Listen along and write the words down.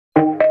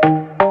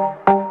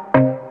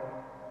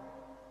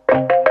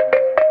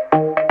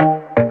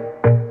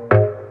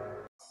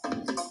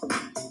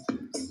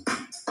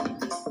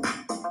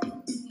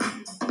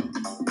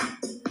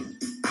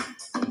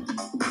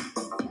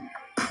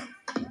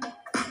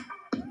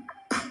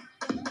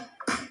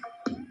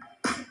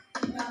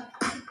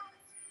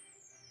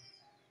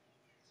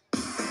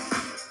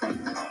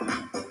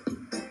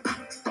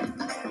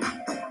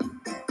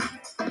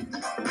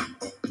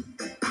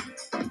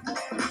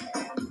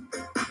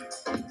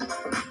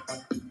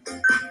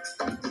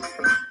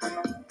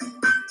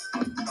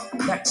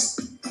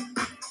Next.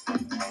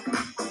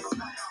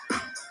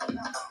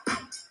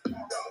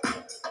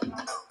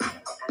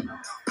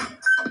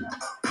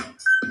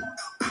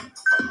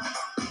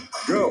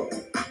 Go.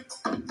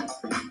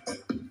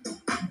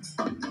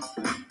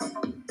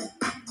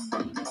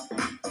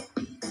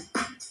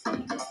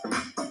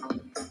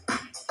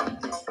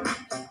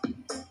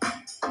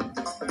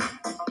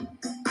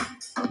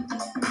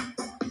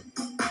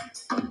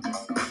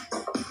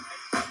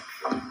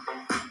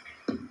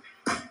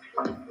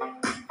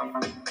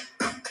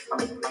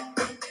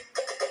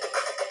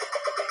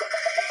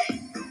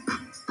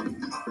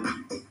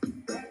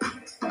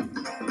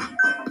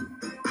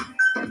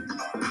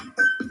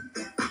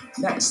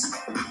 Next.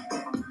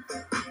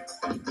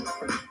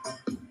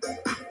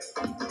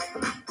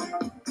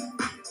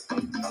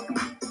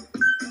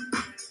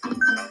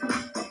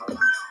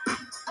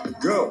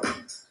 Go.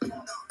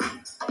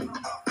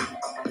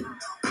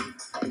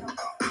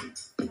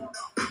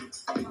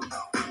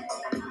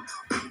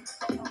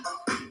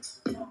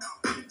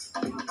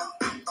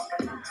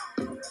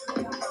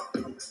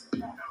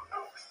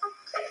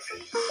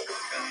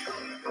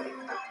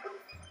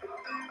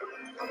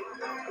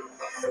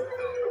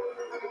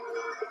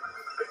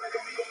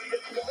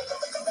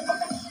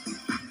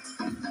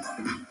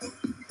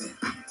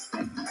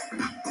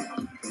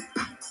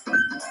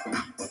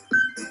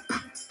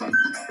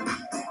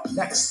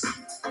 Next.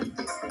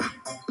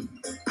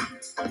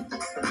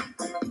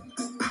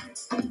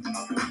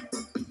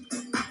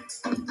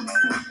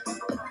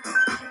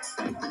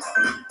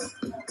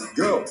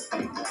 Go.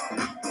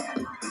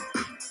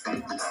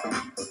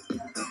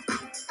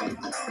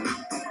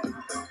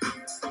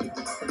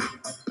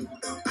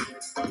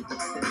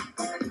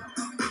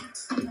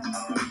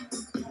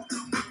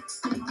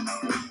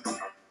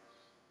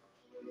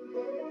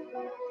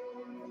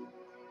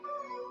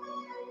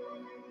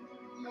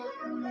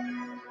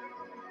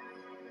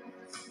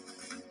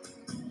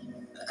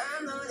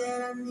 I know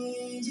that I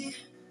need you.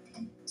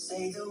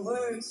 Say the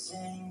words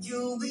and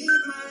you'll be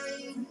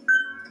mine.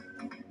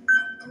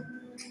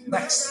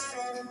 Next.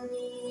 I know that I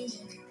need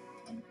you.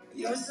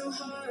 You're so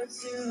hard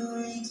to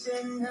reach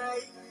at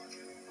night.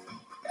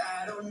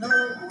 I don't know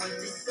what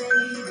to say,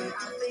 but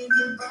I think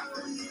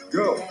about you.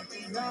 Go. Got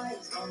these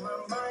lights on my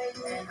mind,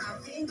 and I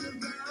think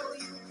about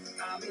you.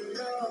 I'm in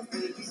love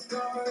with these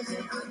stars,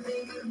 and I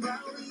think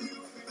about you.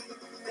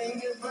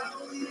 Think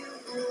about you.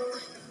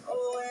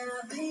 Oh, and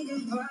I think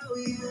about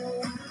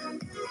you.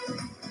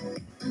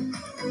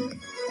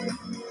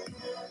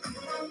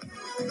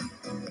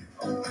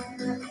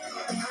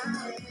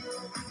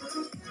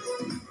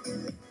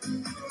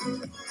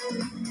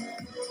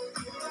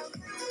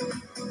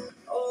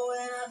 Oh,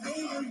 and I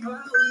think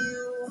about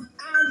you.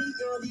 I need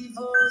your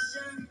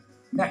devotion.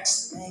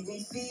 Next. Make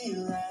me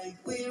feel like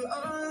we're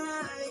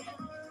alright.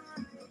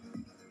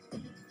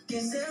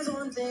 Cause there's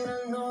one thing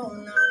I know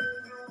now.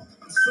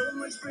 I'm so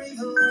much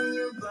braver when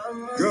you're by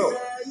my Go.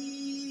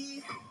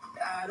 side.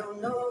 I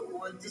don't know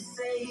what to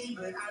say,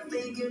 but I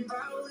think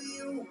about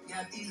you.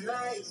 Got these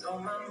lights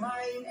on my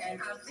mind,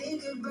 and I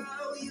think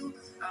about you.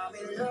 I'm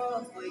in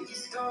love with your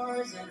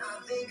stars, and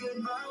I think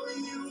about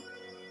you.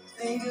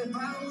 Think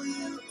about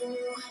you.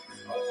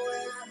 Oh,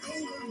 and I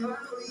think about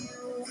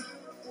you.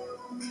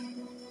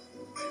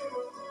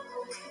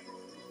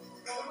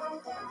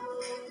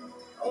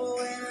 Oh,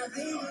 and I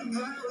think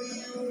about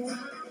you.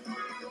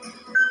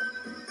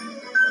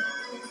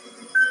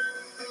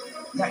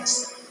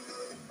 Next.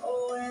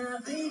 Oh, and I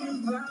think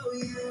about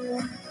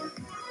you.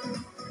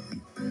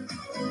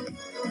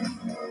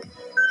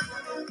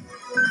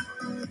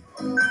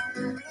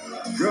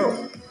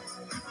 Go.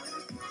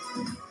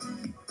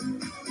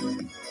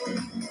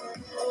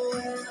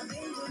 Oh, and I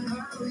think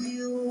about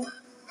you.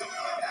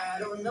 I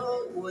don't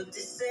know what to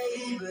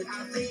say, but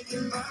I think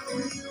about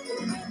you.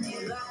 And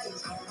the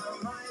lights on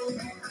my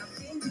mind, and I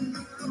think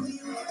about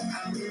you.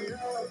 I'm in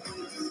love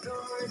with the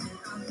stars, and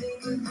I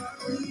think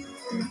about you.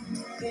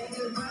 Think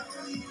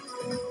about you.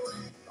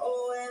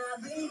 Oh,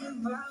 and I think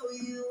about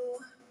you.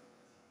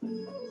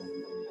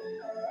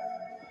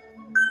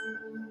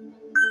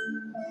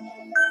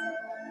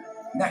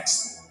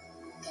 Next.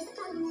 Cause the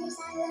problem is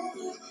I love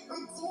you. What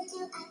to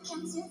do? I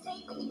can't do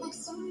fake when you're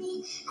next to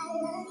me. I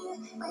love you.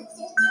 What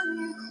to do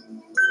now?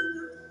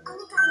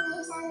 Only problem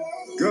is I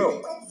love you.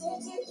 Go. What to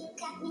do? You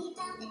got me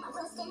down in my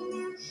world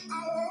now. I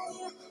love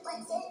you. What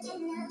to do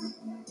now?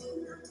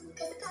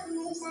 Cause the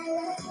problem is I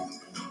love you.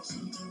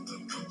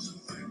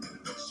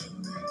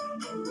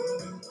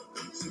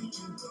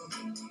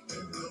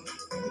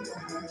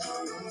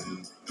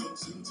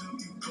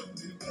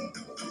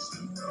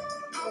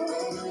 I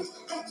love you.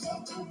 What to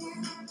do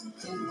now?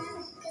 You know.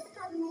 Cause the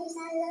problem is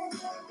I love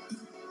you.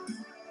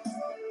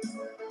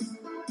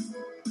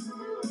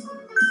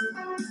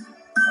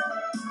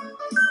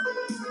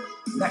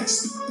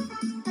 Next.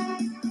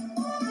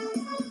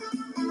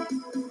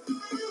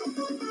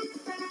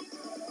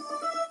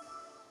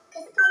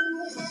 Cause the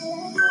problem is I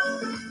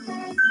love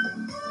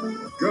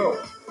you. Go.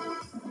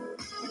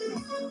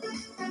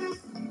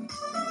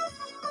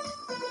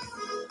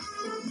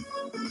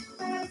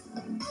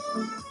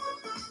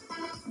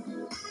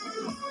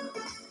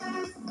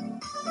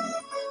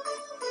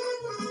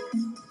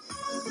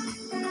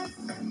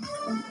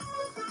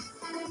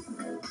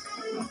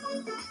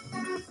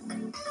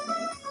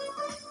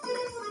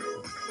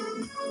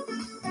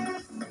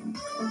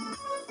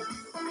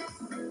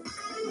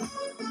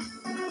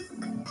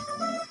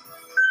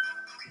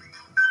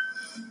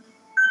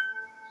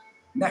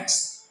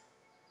 Next.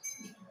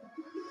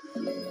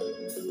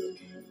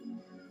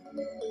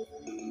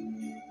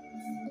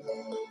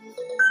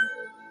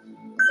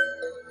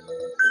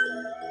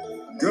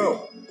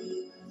 Go.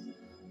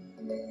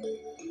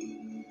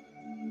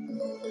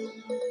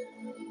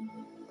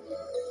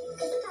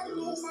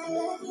 Promise I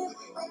love you.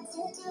 What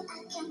to do?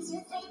 I can't do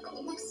three when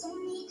you're next to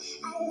me.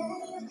 I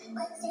love you.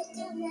 What to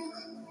do now?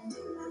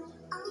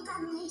 Only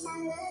promise I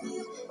love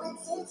you. What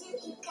to do?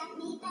 You got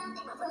me bound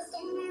and we're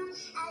roasting now.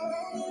 I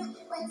love you.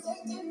 What to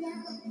do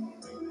now?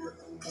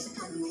 Cause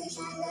promise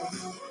I love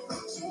you.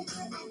 What to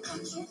do? I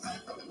can't do three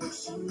when you're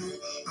next to me.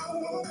 I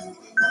love you.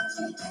 What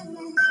to do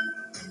now?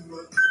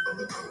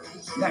 Only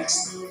promise I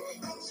Next. love you.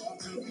 What to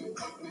do? You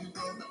got me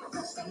bound and we're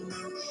roasting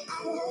now.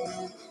 I love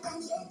you. What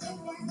to do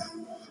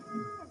now?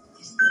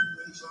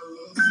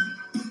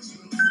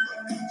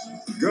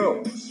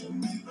 Go.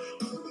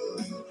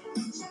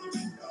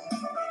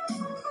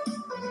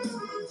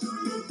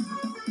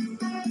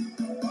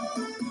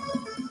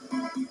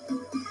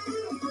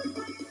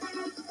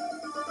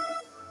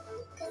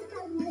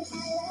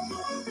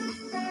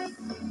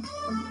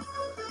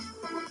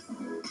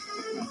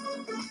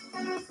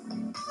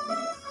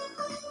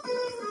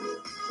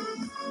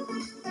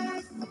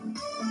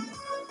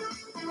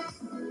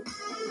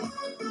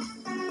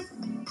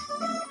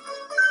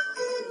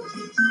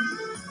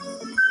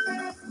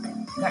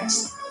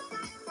 Next.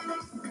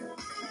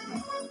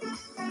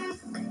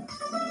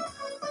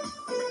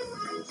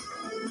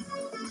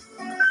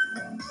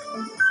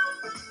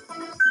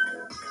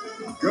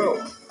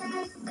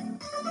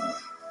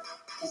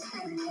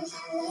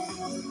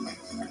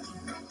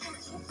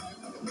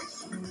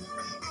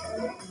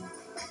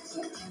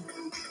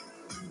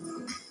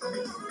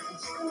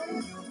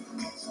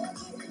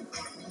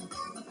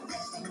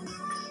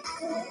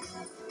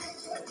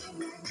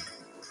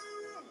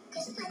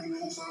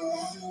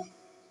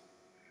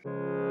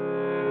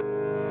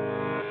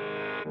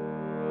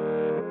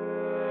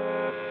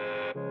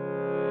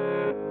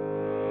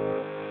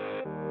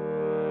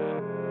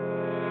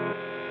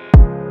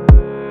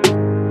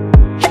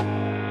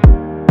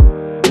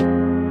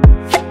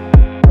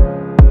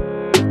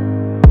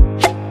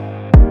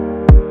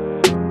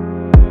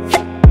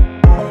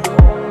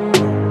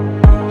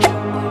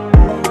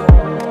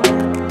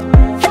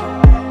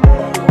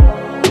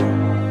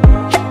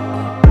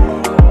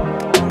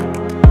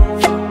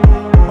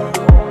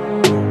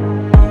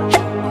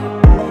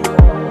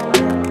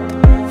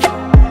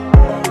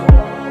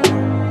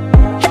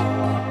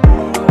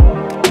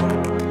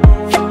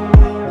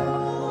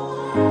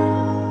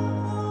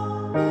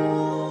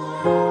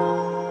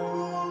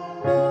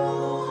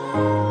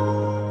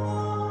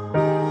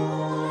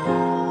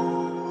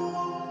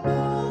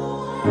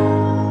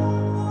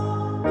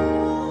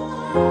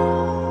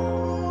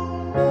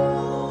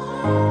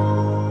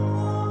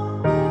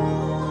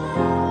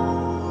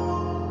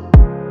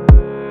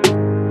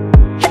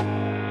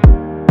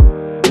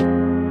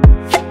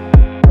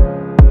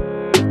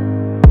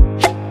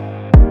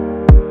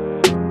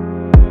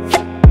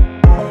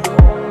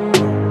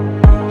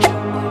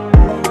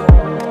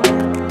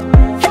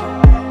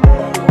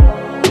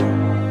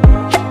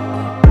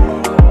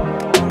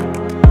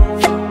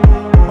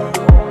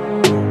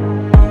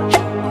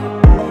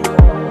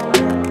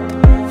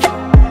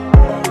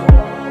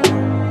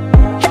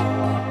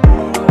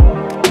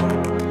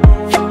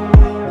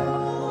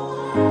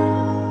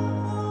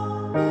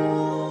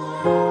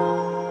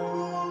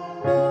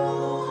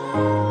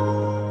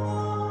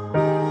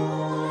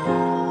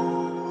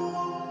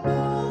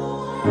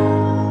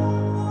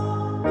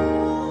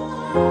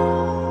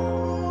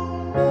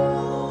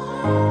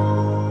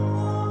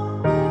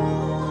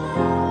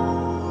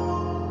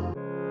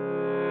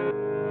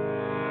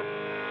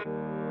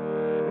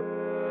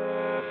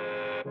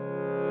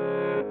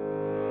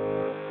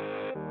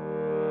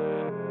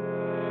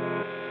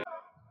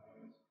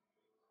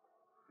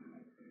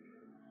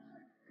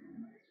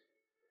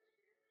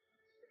 Go.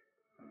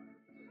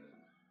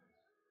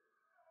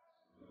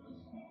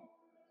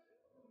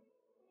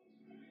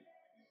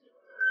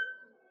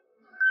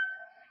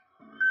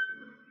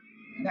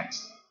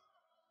 Next.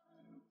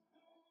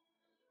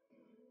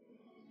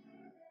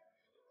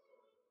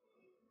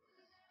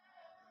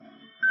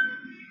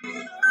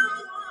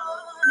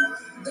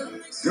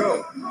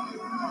 Go.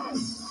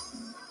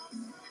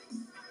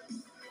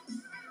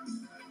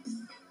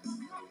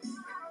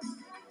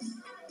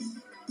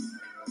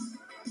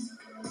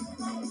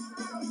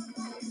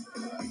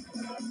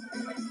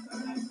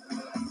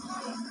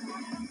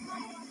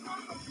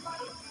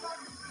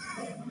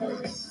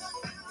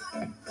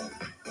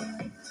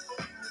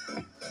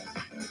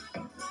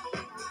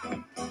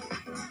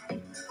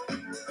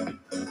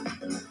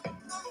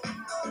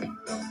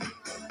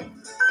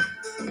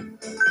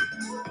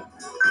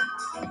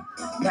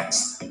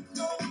 Next.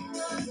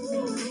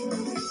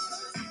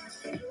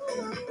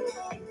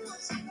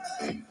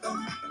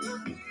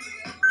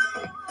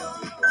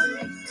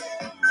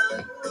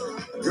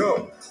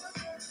 Go.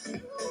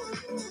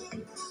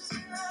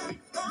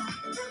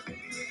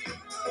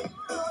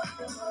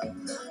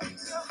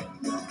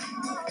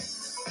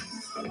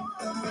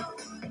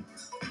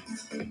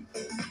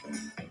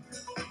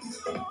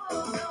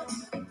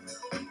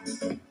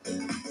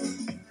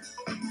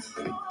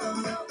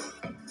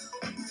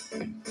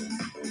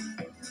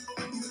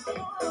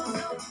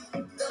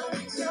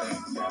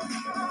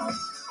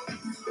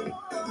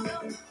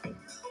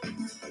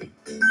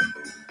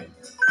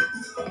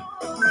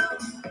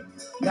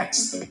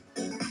 Next.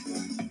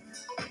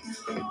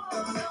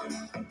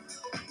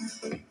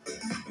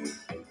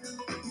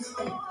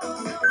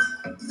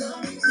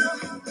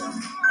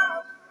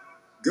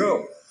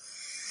 Go.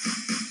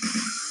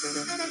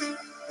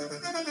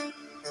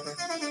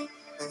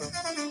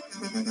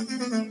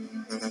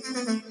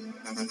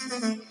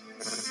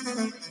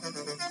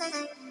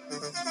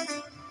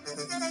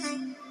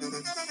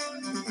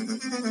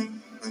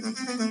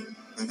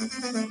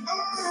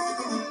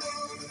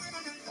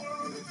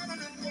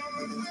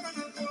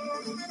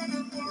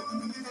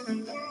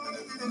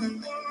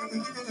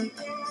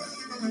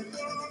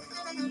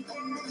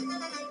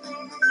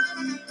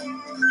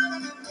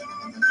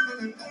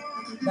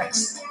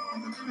 Next.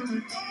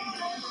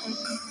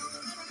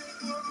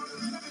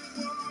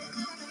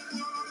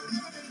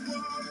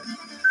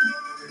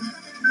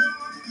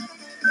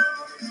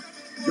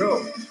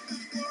 Go.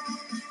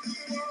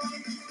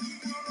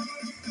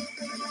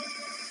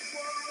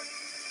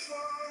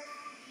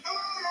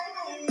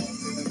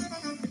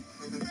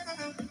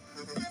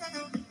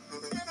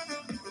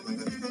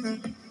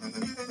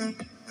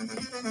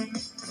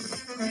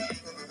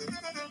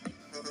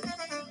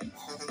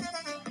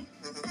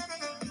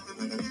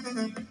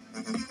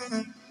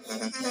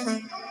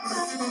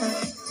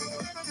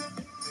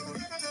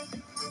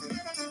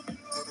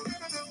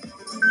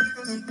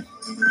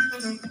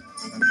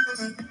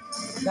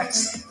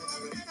 Next.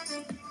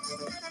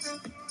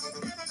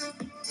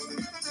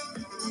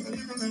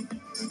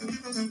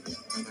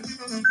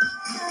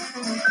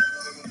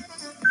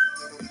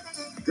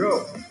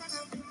 Go.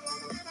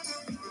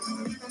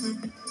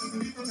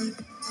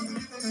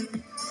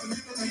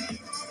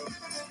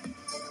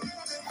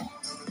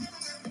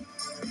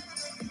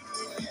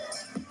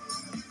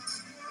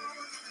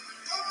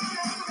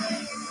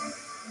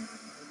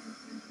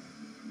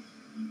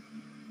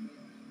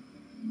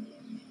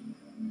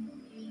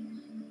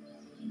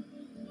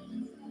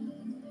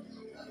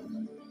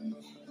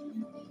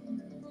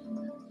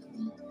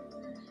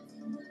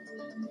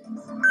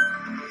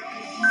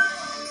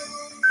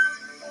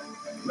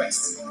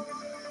 Rest.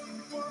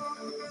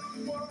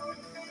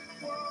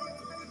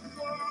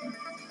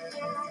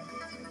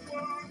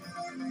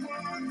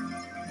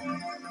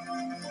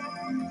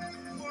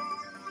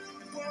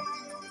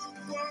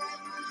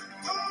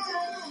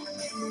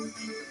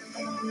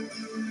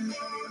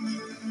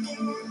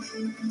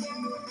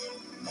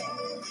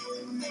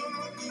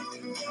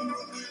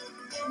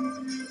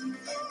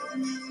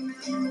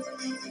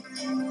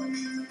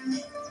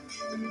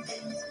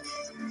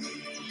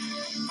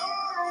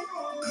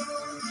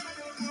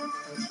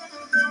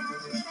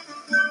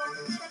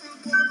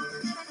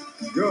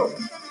 Go.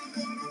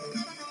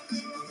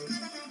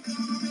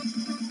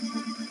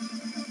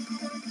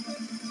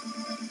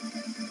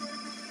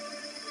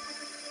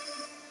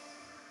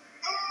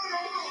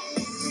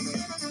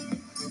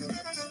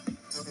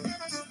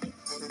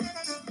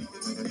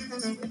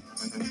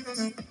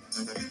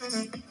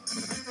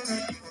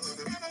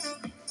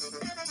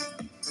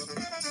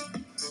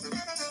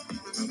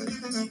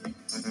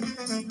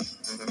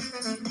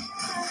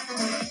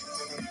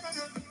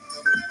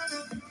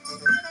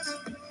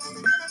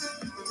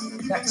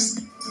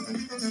 Next.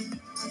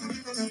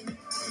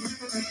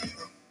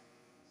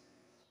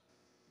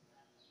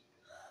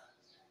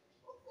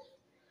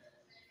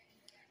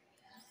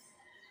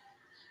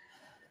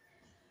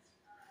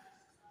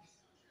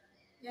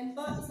 Yan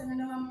po, isa na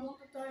naman po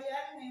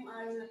tutorial ngayong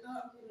araw na to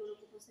ang tinuro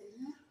ko sa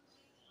inyo.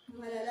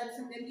 Mga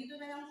lalabs, hanggang dito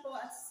na lang po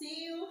at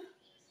see you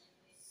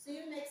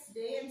next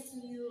day and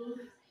see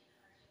you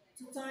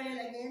tutorial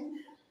again.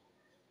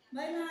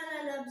 Bye mga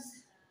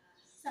lalabs,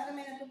 sana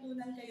may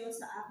natutunan kayo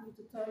sa aking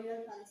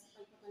tutorial para sa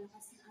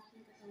pagpapalakas ng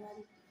ating katawan,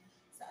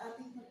 sa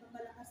ating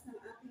pagpapalakas ng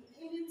ating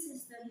immune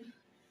system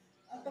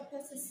at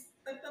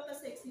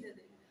pagpapasexy na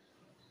din.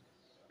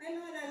 Bye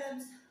mga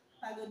lalabs,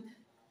 pagod.